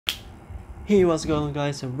Hey, what's going on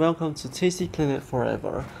guys, and welcome to Tasty Planet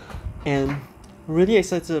Forever. And I'm really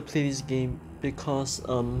excited to play this game because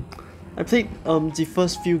I played the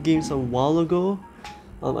first few games a while ago.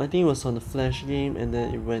 I think it was on the Flash game and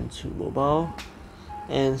then it went to mobile.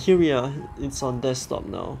 And here we are, it's on desktop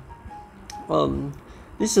now.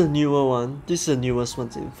 This is a newer one. This is the newest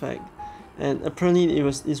one in fact. And apparently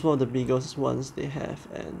it's one of the biggest ones they have,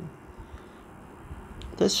 and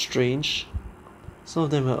that's strange. Some of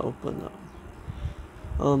them are open now.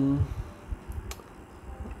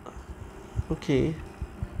 Okay.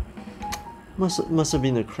 Must have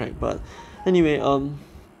been a crack, but anyway,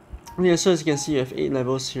 yeah, so as you can see, you have 8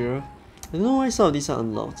 levels here. I don't know why some of these are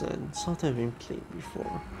unlocked, and some of them have been played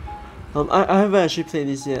before. I haven't actually played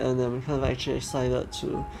this yet, and I'm kind of actually excited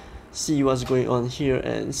to see what's going on here.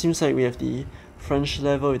 And it seems like we have the French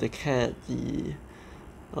level with the cat, the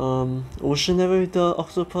ocean level with the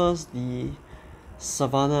octopus, the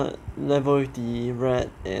savannah level with the rat,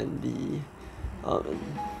 and the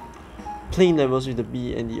plain levels with the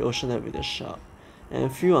bee, and the ocean level with the shark, and a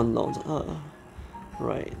few unlocked.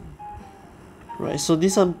 Right. So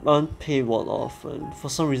these aren't paywall off, and for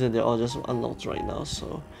some reason they're all just unlocked right now.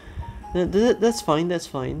 So that's fine. That's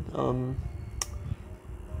fine. I'm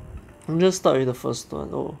just start with the first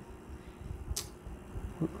one. Oh.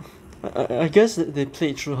 I guess they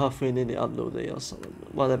played through halfway and then they uploaded it or something.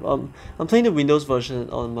 Whatever. I'm playing the Windows version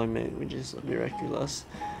on my Mac, which is miraculous.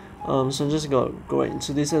 So I'm just gonna go right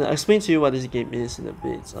into this and I'll explain to you what this game is in a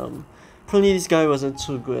bit. Apparently this guy wasn't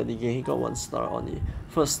too good at the game. He got 1 star on the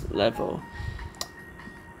first level.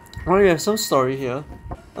 Alright, we have some story here.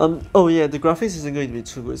 Oh yeah, the graphics isn't going to be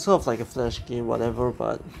too good. It's sort of like a Flash game, whatever.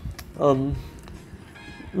 But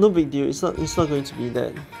no big deal. It's not going to be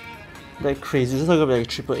that crazy. It's not gonna be like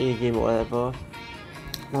a AAA game or whatever.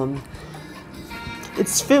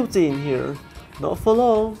 It's filthy in here. Not for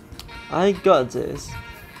long. I got this.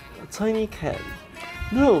 A tiny cat.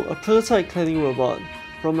 No, a prototype cleaning robot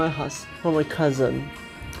from my cousin.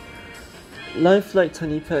 Lifelike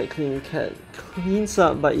tiny pet cleaning cat. Cleans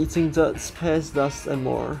up by eating dirt, spares dust, and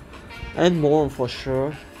more. And more for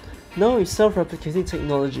sure. Now with self-replicating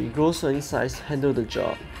technology, grows to any size, handle the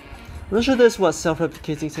job. I'm not sure that's what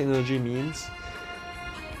self-replicating technology means.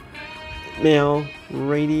 Mail,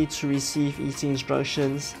 ready to receive eating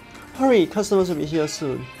instructions. Hurry, customers will be here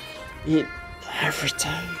soon. Eat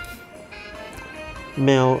everything.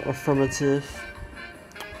 Mail, affirmative.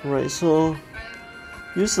 Right, so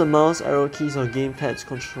use the mouse, arrow keys, or gamepad to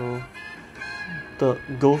control the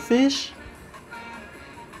goldfish.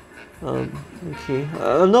 Okay,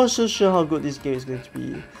 I'm not so sure how good this game is going to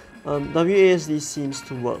be. WASD seems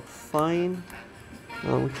to work fine.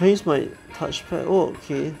 Can I use my touchpad? Oh,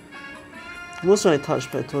 okay. Most of my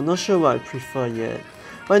touchpad too. Not sure what I prefer yet.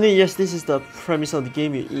 But anyway, yes, this is the premise of the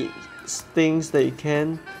game. You eat things that you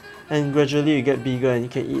can, and gradually you get bigger, and you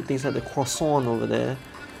can eat things like the croissant over there.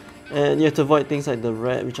 And you have to avoid things like the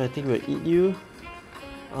rat, which I think will eat you.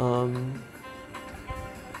 For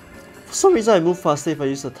some reason, I move faster if I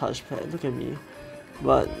use the touchpad. Look at me.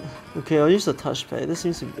 But okay, I'll use the touchpad. This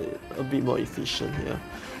seems to be a bit more efficient here.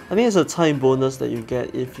 I think it's a time bonus that you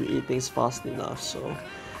get if you eat things fast enough. So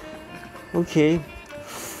okay,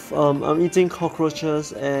 I'm eating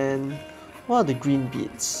cockroaches, and what are the green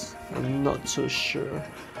beets? I'm not too sure.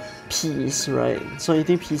 Peas, right? So I'm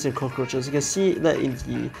eating peas and cockroaches. You can see that in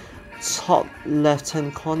the top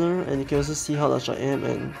left-hand corner, and you can also see how large I am,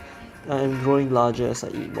 and I'm growing larger as I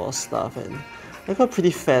eat more stuff, and I got pretty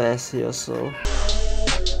fat ass here, so.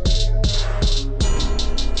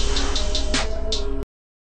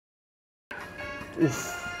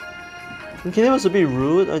 Oof. Okay, that was a bit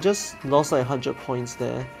rude. I just lost like 100 points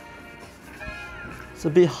there. It's a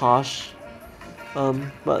bit harsh.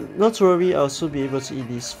 But not to worry, I'll still be able to eat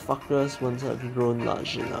these fuckers once I've grown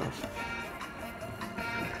large enough.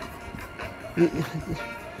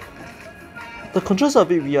 The controls are a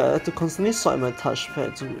bit weird. I have to constantly swipe my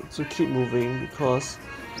touchpad to keep moving because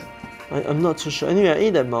I'm not too sure. Anyway, I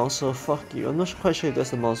ate that mouse, so fuck you. I'm not quite sure if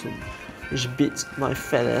that's the mouse which beat my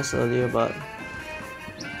fat ass earlier, but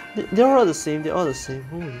they're all the same. They're all the same.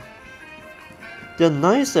 Holy. There are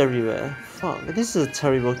knives everywhere. Fuck, this is a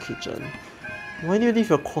terrible kitchen. Why do you leave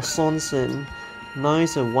your croissants and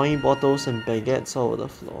knives and wine bottles and baguettes all over the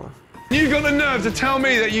floor? You got the nerve to tell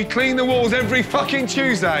me that you clean the walls every fucking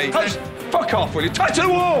Tuesday? Fuck off, will you? Touch the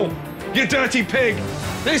wall, you dirty pig!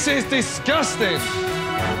 This is disgusting.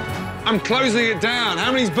 I'm closing it down.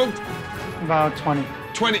 How many's booked? About 20.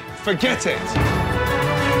 20. Forget it.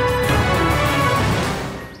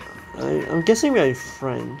 I'm guessing we're in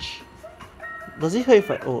French. Does it hurt if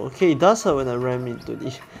I... Oh, okay, it does hurt when I ram into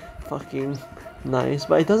the fucking nice,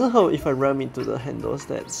 but it doesn't hurt if I ram into the handles.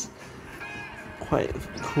 That's quite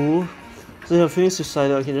cool. So if I'm feeling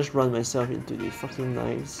suicidal, I can just run myself into the fucking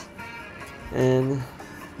knives. And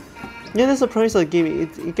yeah, that's the premise of the game.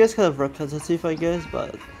 It gets kind of repetitive, I guess,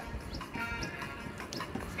 but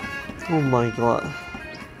oh my god,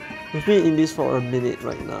 we've been in this for a minute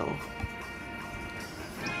right now.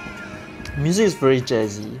 Music is very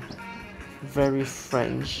jazzy, very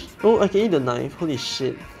French. Oh, I can eat the knife. Holy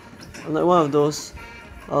shit! I'm like one of those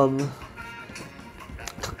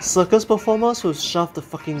circus performers who shove the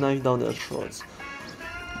fucking knife down their throats.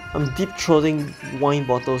 I'm deep throating wine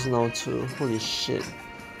bottles now too. Holy shit.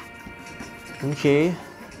 Okay.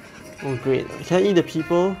 Oh great. Can I eat the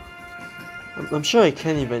people? I'm sure I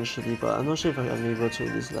can eventually, but I'm not sure if I'm able to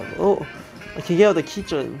in this level. Oh! I can get out of the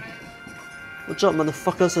kitchen! Watch out,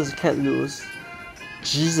 motherfuckers, there's a cat loose.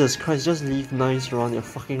 Jesus Christ, just leave knives around your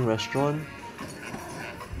fucking restaurant.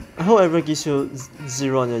 I hope everyone gives you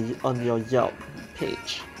 0 on your Yelp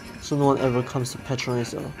page, so no one ever comes to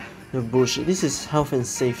patronize your bullshit. This is health and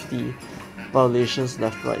safety violations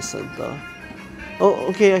left, right, center. Oh,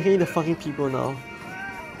 okay, I can eat the fucking people now.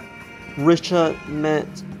 Richard, Matt,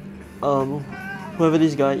 whoever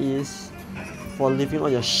this guy is, for leaving all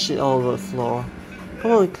your shit all over the floor.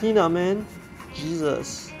 Come on, clean up, man.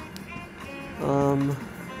 Jesus. Can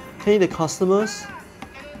I eat the customers?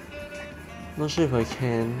 Not sure if I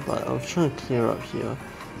can, but I'm trying to clear up here.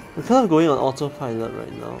 I'm kind of going on autopilot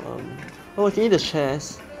right now. Oh, I can eat the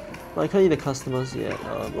chairs, but I can't eat the customers yet.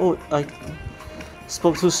 Oh, I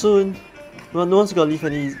spoke too soon. Well, no one's gonna leave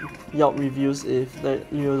any Yelp reviews if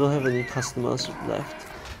you don't have any customers left.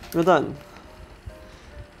 We're done.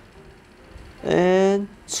 And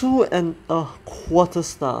 2 1/4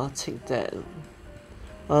 star, take that.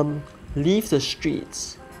 Leave the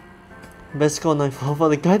streets. Best score 9/4.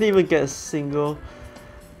 The guy didn't even get a single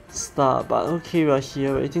star, but okay, we're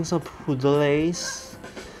here. We're eating some poodles,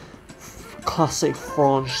 classic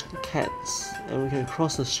French cats, and we can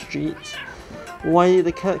cross the street. Why did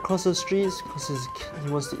the cat cross the streets? Because he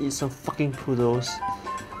wants to eat some fucking poodles.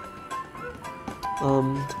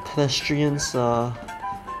 Pedestrians are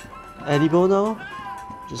edible now,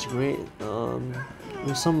 which is great.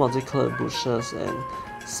 With some multicolored bushes and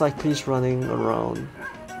cyclists running around.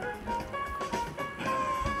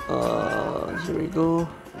 Here we go.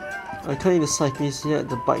 I can't eat the cyclists yet,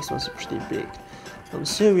 the bikes must be pretty big.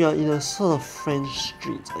 So we are in a sort of French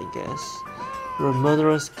street, I guess. We're a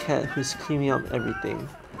murderous cat who's cleaning up everything.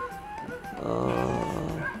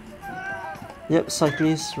 Yep,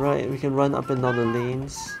 cyclists, right, we can run up and down the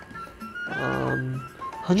lanes.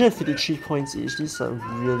 153 points each, these are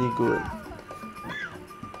really good.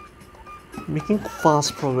 Making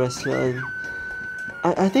fast progress here, and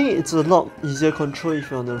I think it's a lot easier control if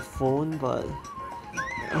you're on the phone, but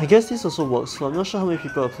I guess this also works, so I'm not sure how many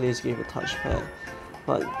people play this game with a touchpad,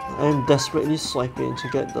 but I'm desperately swiping to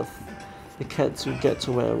get the cat to get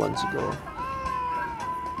to where I want to go.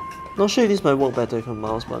 Not sure if this might work better with a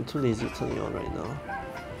mouse, but I'm too lazy to turn it on right now.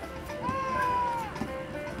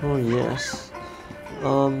 Oh yes.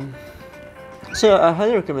 So yeah, I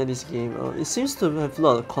highly recommend this game. It seems to have a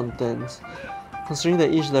lot of content, considering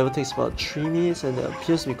that each level takes about 3 minutes and there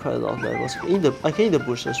appears to be quite a lot of levels. I can eat the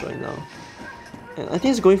bushes right now. And I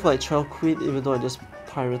think it's going for like 12 quid, even though I just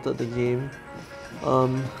pirated the game.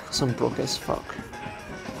 Cause I'm broke as fuck.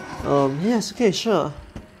 Yes, okay, sure.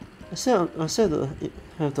 I said to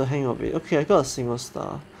have the hang of it. Okay, I got a single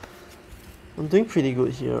star. I'm doing pretty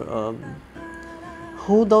good here.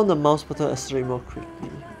 Hold down the mouse button to accelerate more quickly.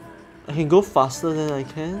 I can go faster than I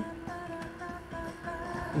can.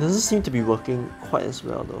 It doesn't seem to be working quite as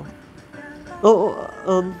well though.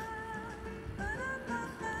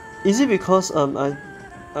 Is it because my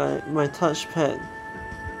touchpad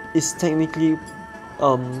is technically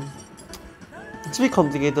it's a bit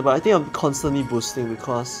complicated, but I think I'm constantly boosting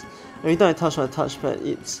because every time I touch my touchpad,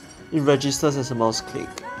 it registers as a mouse click,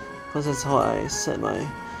 because that's how I set my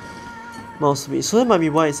mouse speed. So that might be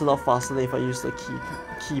why it's a lot faster than if I use the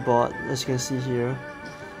keyboard, as you can see here.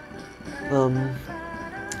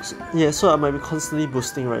 So I might be constantly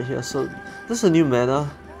boosting right here. So this is a new meta.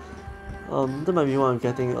 That might be why I'm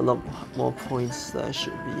getting a lot more points than I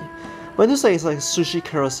should be. But it looks like it's like a sushi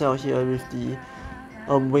carousel here with the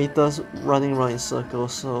waiters running around in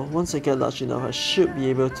circles. So once I get large enough, I should be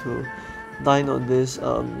able to dine on this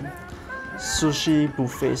sushi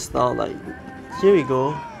buffet style. Like, here we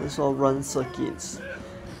go. Let's all run circuits.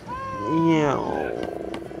 Yeah,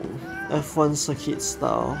 F1 circuit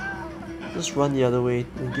style. Just run the other way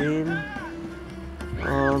again.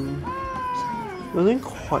 We're doing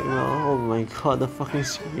quite well. Oh my god, the fucking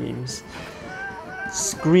screams.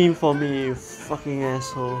 Scream for me, you fucking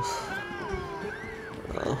assholes.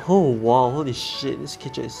 Oh wow, holy shit, this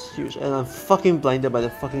kitchen is huge. And I'm fucking blinded by the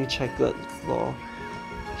fucking checkered floor.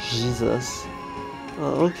 Jesus.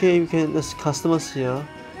 Okay, we can. There's customers here.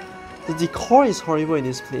 The decor is horrible in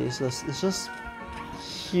this place. It's just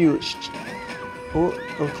huge. Oh,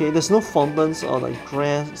 okay. There's no fountains or like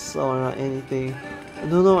grass or anything. I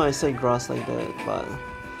don't know why I said grass like that, but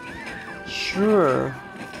sure.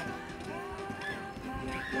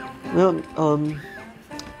 Well, I'm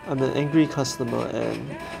an angry customer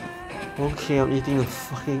and okay, I'm eating the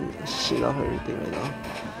fucking shit out of everything right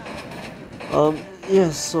now.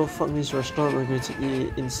 Yes, so fuck this restaurant. I'm going to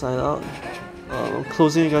eat inside out. I'm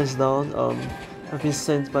closing you guys down. I've been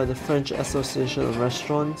sent by the French Association of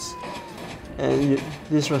Restaurants, and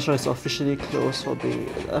this restaurant is officially closed for being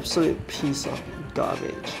an absolute piece of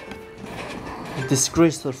garbage. A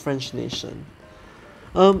disgrace to the French nation.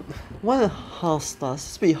 1.5 stars.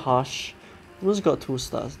 It's a bit harsh. Almost got 2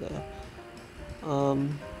 stars there.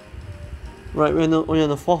 Right, we're on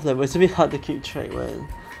the 4th level. It's a bit hard to keep track when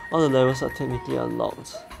all the levels are technically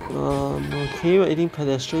unlocked. Okay, we're eating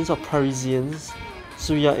pedestrians or Parisians.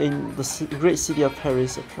 So we are in the great city of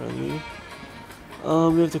Paris apparently.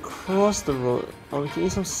 We have to cross the road. We can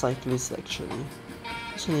eat some cyclists actually.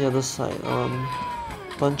 What's on the other side?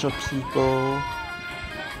 Bunch of people.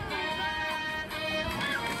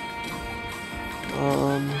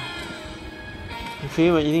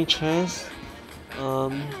 Okay, we're eating chairs.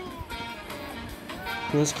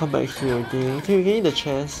 Let's come back here again. Okay, we can eat the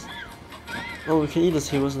chairs. Oh, we can eat the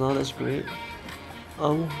tables now, that's great.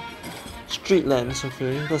 Street lamps,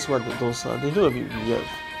 okay, that's what those are. They look a bit weird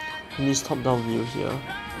in this top-down view here.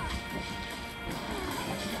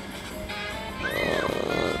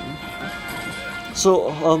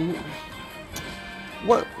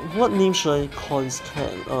 What name should I call this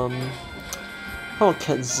cat? How about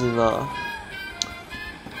CATZILLA?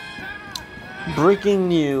 Breaking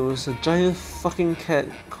news, a giant fucking cat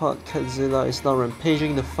called CATZILLA is now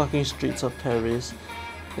rampaging the fucking streets of Paris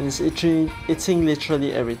and is eating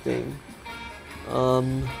literally everything.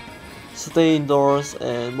 Stay indoors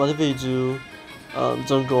and whatever you do,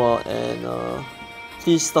 don't go out and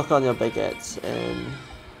please stock on your baguettes and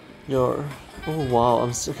your... Oh wow,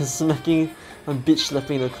 I'm smacking, I'm bitch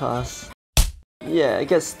slapping the cars. Yeah,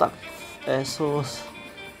 get stuck, assholes.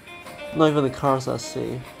 Not even the cars are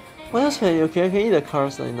safe. What else can I eat? Okay, I can eat the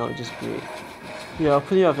cars right now, which is great. Yeah, I'll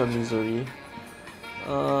put you out of your misery.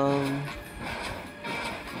 Oh,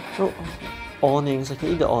 awnings. I can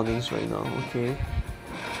eat the awnings right now, okay.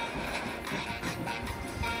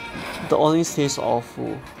 The awnings taste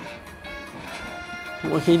awful.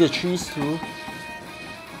 I can eat the trees too.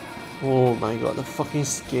 Oh my god, the fucking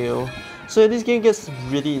scale. So this game gets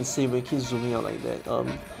really insane when you keep zooming out like that.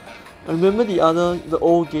 I remember the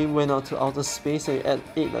old game went out to outer space and it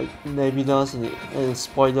ate like nebulas and it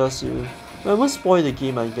spoilers you. Well, it won't spoil the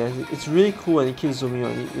game, I guess. It's really cool when you keep zooming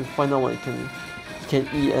on it. You find out what you can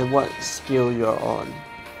eat and what scale you're on.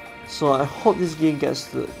 So I hope this game gets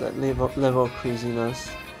to that level of craziness.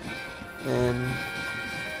 And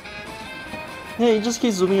yeah, you just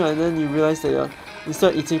keep zooming out and then you realize that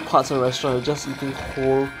instead of eating parts of a restaurant, you're just eating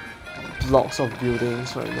whole blocks of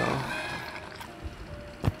buildings right now.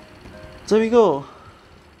 There we go.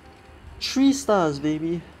 3 stars,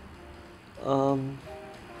 baby.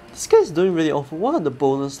 This guy's doing really awful. What are the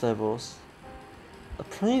bonus levels?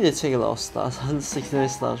 Apparently they take a lot of stars. 169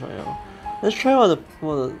 stars right now. Let's try one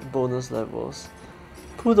of the bonus levels.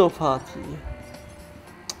 Poodle party.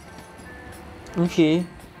 Okay.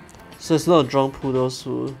 So there's a lot of drunk poodles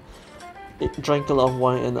who drank a lot of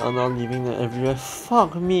wine and are now leaving it everywhere.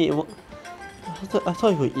 Fuck me. I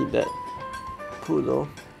thought you could eat that poodle.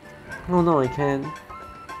 Oh no, I can't.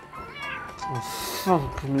 Oh,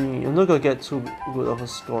 fuck me. I'm not gonna get too good of a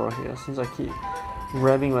score here since I keep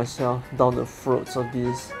ramming myself down the throats of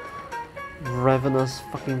these ravenous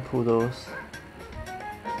fucking poodles.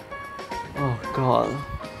 Oh god.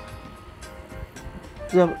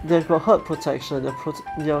 They've got hurt protection.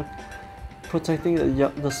 They're protecting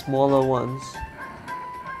the smaller ones.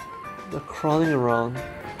 They're crawling around.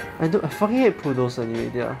 I fucking hate poodles anyway.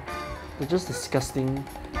 They're just disgusting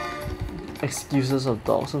excuses of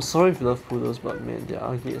dogs. I'm sorry if you love poodles, but man, they're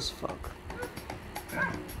ugly as fuck.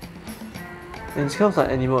 And it's kind of like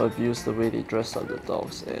animal abuse the way they dress up the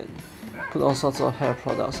dogs and put all sorts of hair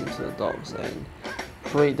products into the dogs and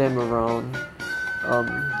parade them around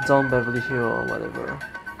down Beverly Hill or whatever.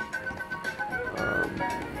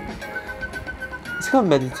 It's kind of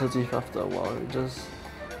meditative after a while. You're just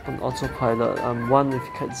on autopilot. I'm one with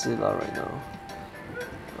CATZILLA right now.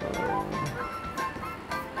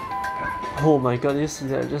 Oh my god, you see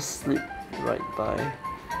that? I just slipped right by.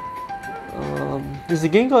 Is the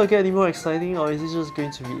game gonna get any more exciting or is it just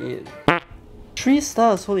going to be it? 3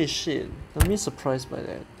 stars, holy shit. I'm really surprised by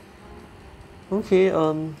that. Okay,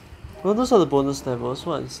 well those are the bonus levels.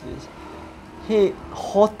 What is this? Hate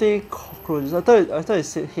haughty cockroaches. I thought it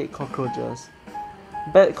said hate cockroaches.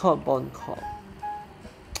 Bad cop, bon cop.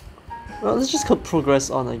 Well, let's just progress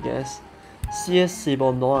on, I guess. CS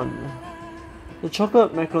Sabonon. The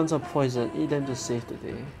chocolate macarons are poison. Eat them to save the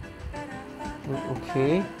day.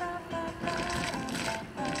 Okay.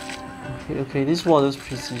 Okay, this is one of those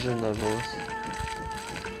precision levels.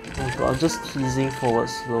 Oh god, I'm just teasing forward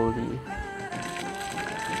slowly.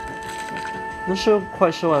 Not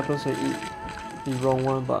quite sure what happens when you eat the wrong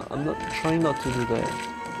one, but I'm not trying not to do that.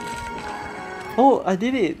 Oh, I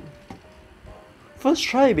did it! First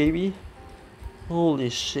try, baby! Holy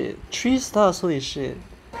shit. 3 stars, holy shit.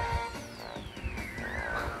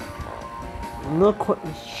 I'm not quite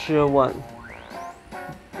sure what.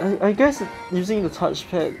 I guess using the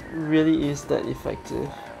touchpad really is that effective.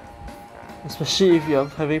 Especially if you're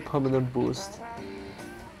having permanent boost.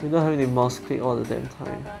 You're not having the mouse click all the damn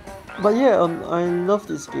time. But yeah, I love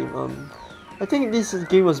this game. I think this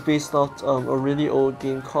game was based off a really old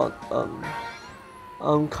game called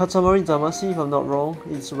Katamari Damacy, if I'm not wrong.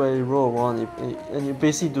 It's where you roll around and you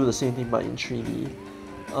basically do the same thing but in 3D.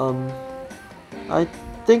 I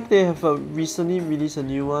think they have recently released a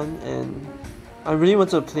new one and I really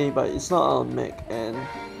wanted to play, but it's not on Mac and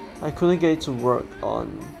I couldn't get it to work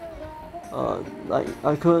on like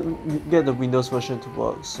I couldn't get the Windows version to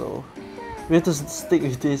work, so we have to stick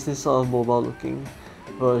with this sort of mobile looking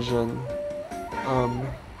version.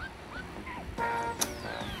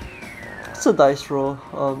 It's a dice roll.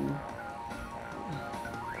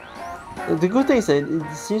 The good thing is that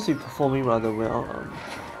it seems to be performing rather well.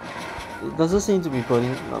 It doesn't seem to be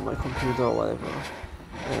burning on my computer or whatever.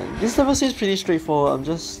 And this level seems pretty straightforward. I'm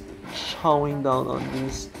just chowing down on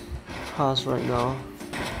these cars right now.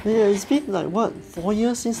 Yeah, it's been like what, 4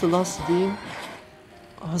 years since the last game?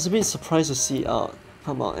 I was a bit surprised to see it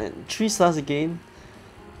come out, and 3 stars again.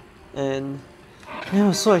 And yeah, I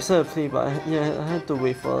was so excited to play, but I had to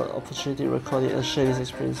wait for an opportunity to record it and share this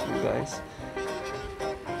experience with you guys.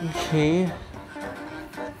 Okay.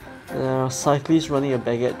 There are cyclists running a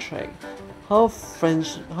baguette track. How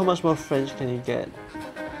much more French can you get?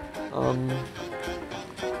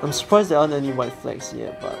 I'm surprised there aren't any white flags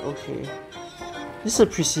yet, but okay. This is a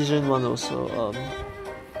precision one also.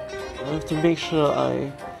 I have to make sure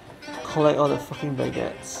I collect all the fucking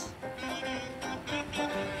baguettes.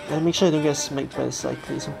 And make sure I don't get smacked by the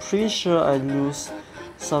cyclist. I'm pretty sure I lose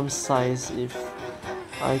some size if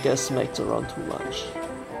I get smacked around too much.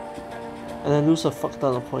 And I lose a fuck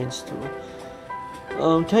ton of points too.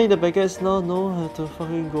 Can I eat the baguettes now? No, I have to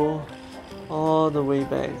fucking go all the way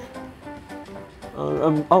back.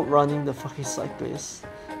 I'm outrunning the fucking cyclist.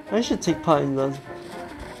 I should take part in the...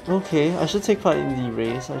 Okay, I should take part in the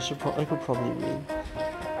race. I could probably win.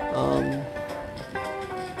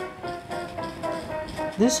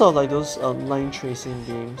 These are like those line tracing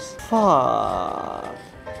games. Fuck!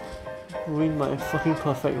 Ruined my fucking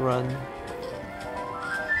perfect run.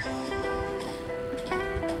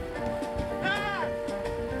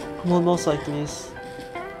 Come on, more cyclists.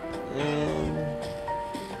 And...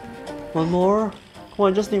 one more? Come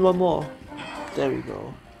on, just need one more. There we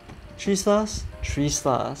go. 3 stars? 3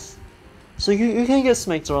 stars. So you can get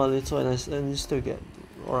smacked around a little and you still get...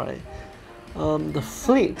 Alright. The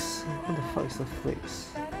flicks. What the fuck is the flicks?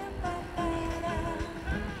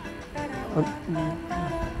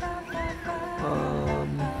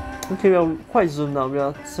 Okay, we are quite zoomed out. We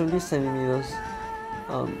are 70 centimeters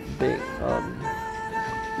big.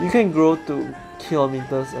 You can grow to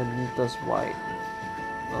kilometers and meters wide.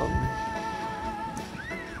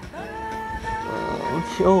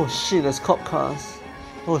 Okay. Oh shit, there's cop cars.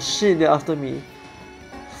 Oh shit, they're after me.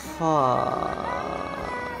 Fuck.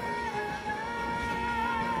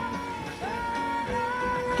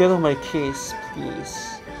 Get off my case,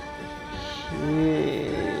 please. Shit.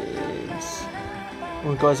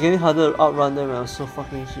 Oh god, it's getting harder to outrun them when I'm so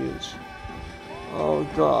fucking huge. Oh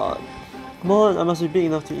god. Come on, I must be big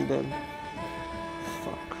enough to eat them.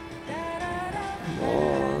 Fuck. Come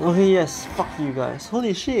on. Okay, yes, fuck you guys.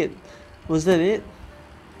 Holy shit. Was that it?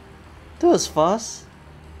 That was fast.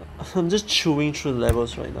 I'm just chewing through the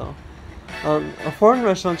levels right now. A foreign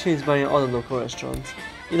restaurant chain is buying all the local restaurants.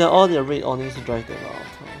 You know, all their red awnings to drive them out of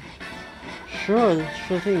town.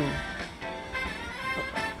 Sure thing.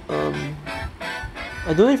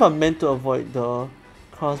 I don't know if I'm meant to avoid the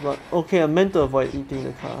cars, but okay, I'm meant to avoid eating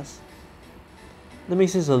the cars. That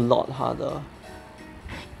makes this a lot harder.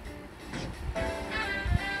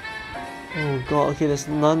 Oh god, okay, there's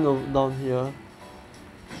none down here.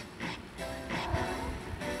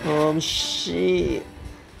 Shit.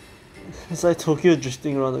 It's like Tokyo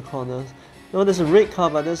drifting around the corners. No, there's a red car,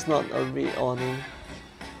 but there's not a red awning.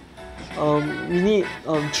 We need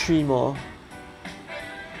 3 more.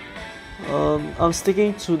 I'm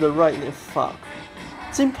sticking to the right. Fuck.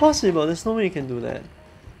 It's impossible. There's no way you can do that.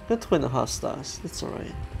 Got 2.5 stars. That's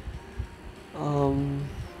alright.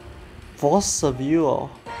 Boss of you or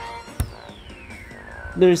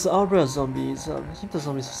there is an outbreak of zombies. Keep the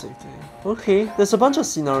zombies a safety. Okay, there's a bunch of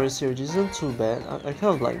scenarios here, which isn't too bad. I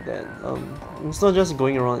kind of like that. It's not just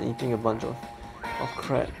going around eating a bunch of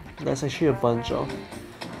crap. There's actually a bunch of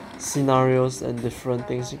scenarios and different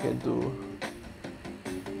things you can do.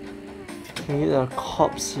 Okay, there are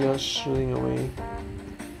cops here shooting away.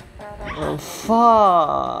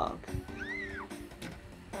 Fuck!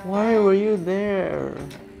 Why were you there?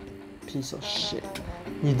 Piece of shit.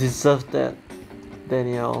 You deserve that,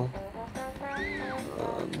 Danielle.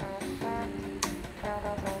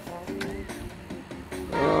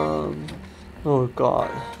 Oh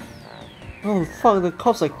god. Oh fuck, the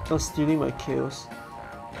cops are stealing my kills.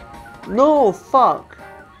 No, fuck!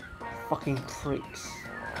 Fucking pricks.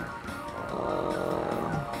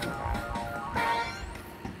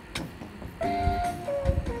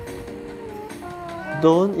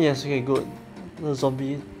 Don't? Yes, okay, good. The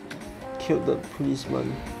zombie killed the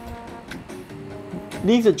policeman.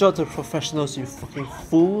 Leave the job to professionals, you fucking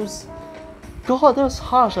fools. God, that was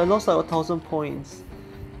harsh. I lost like 1,000 points.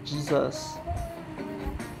 Jesus.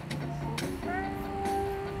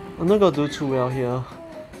 I'm not gonna do too well here.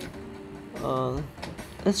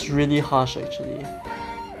 That's really harsh actually.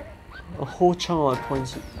 A whole chunk of my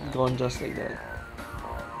points gone just like that.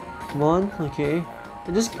 Come on, okay.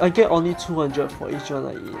 I get only 200 for each one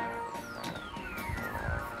I eat.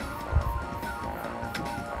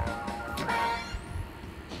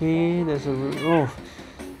 Okay, there's a oh,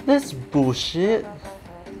 that's bullshit.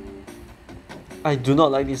 I do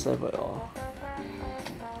not like this level at all.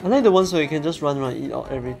 I like the ones where you can just run around and eat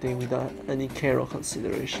out everything without any care or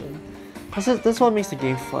consideration. Cause that's what makes the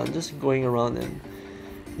game fun, just going around and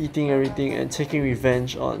eating everything and taking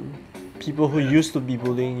revenge on people who used to be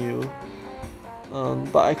bullying you.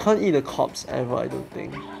 But I can't eat the cops ever, I don't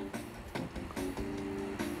think.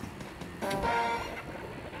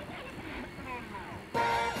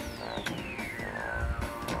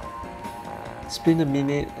 It's been a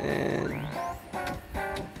minute and...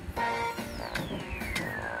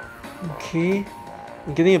 Okay,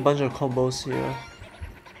 I'm getting a bunch of combos here.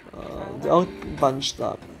 They're all bunched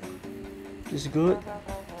up. Is good.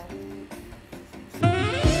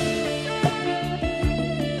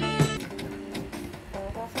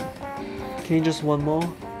 Okay, just one more.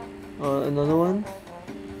 Another one.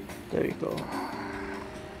 There you go.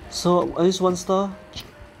 So at least 1 star.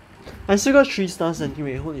 I still got 3 stars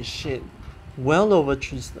anyway. Holy shit! Well over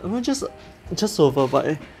 3 stars. I'm just over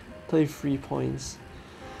by 33 points.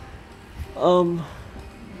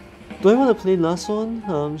 Do I want to play last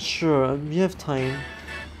one? Sure. We have time.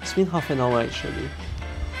 It's been half an hour actually.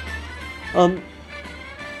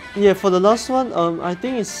 Yeah, for the last one, I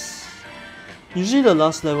think it's usually the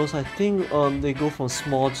last levels. I think they go from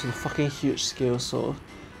small to fucking huge scale. So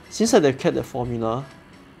seems like they've kept that formula.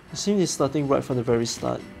 It seems it's starting right from the very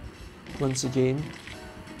start. Once again,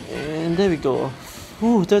 and there we go.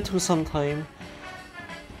 Ooh, that took some time.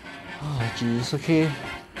 Oh jeez. Okay.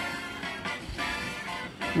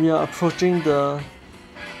 We are approaching the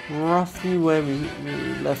roughly where we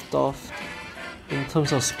left off in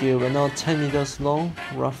terms of scale. We're now 10 meters long,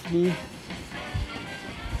 roughly.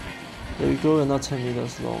 There we go, we're now 10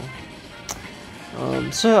 meters long.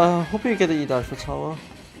 So I hope you get to eat the Eiffel Tower.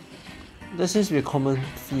 That seems to be a common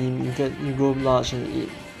theme. You grow large and eat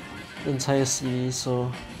the entire city. So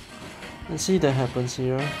let's see if that happens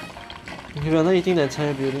here. Okay, we're not eating the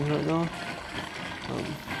entire building right now.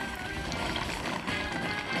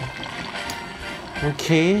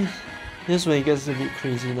 Okay, here's where it gets a bit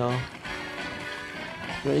crazy now.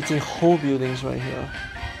 We're eating whole buildings right here.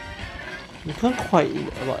 You can't quite eat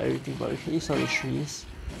about everything, but you can eat some of the trees.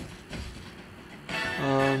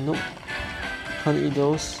 Nope. Can't eat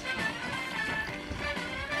those.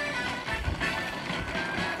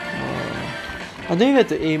 I don't even have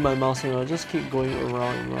to aim my mouse around, just keep going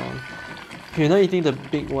around and around. Okay, you're not eating the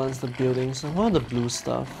big ones, the buildings. What are the blue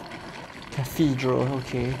stuff? Cathedral,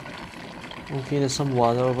 okay. Okay, there's some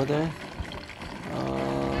water over there.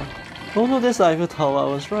 Oh no, there's the Eiffel Tower. I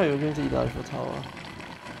was right, we're going to eat the Eiffel Tower.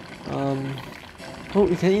 Oh,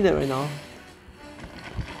 we can eat that right now.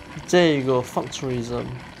 There you go, fuck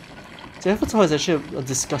tourism. The Eiffel Tower is actually a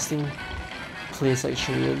disgusting place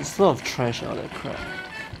actually. There's a lot of trash out there, crap.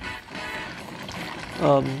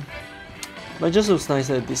 But it just looks nice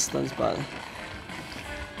at a distance, but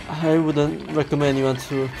I wouldn't recommend anyone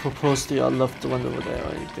to propose to your loved one over there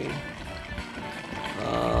or anything.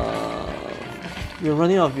 We're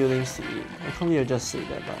running out of buildings to eat. I can't really just say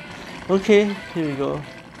that, but okay, here we go.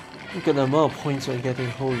 Look at the amount of points we're getting,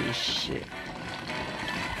 holy shit.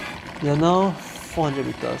 We are now 400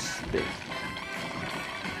 meters big.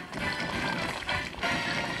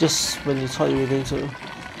 Just when you thought you were going to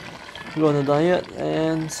go on a diet,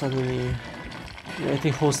 and suddenly you're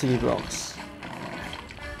eating whole city blocks.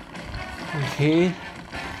 Okay,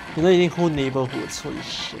 you're not eating whole neighborhoods, holy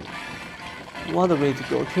shit. What a way to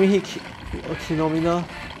go. Can we hit a kilometer?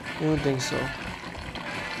 I don't think so.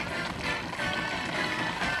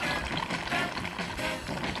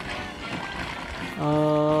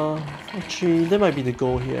 Actually, that might be the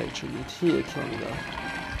goal here actually, to hit a kilometer.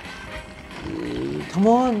 Come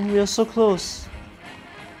on, we are so close.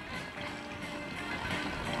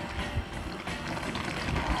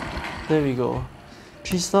 There we go.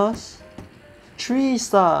 3 stars? 3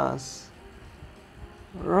 stars!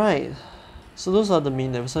 Right. So those are the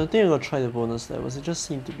main levels. I think I'm gonna try the bonus levels. It just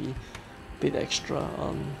seem to be a bit extra.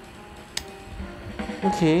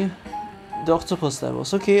 Okay. The octopus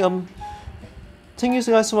levels. Okay, thank you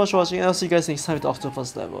guys so much for watching. I'll see you guys next time with the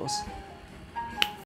octopus levels.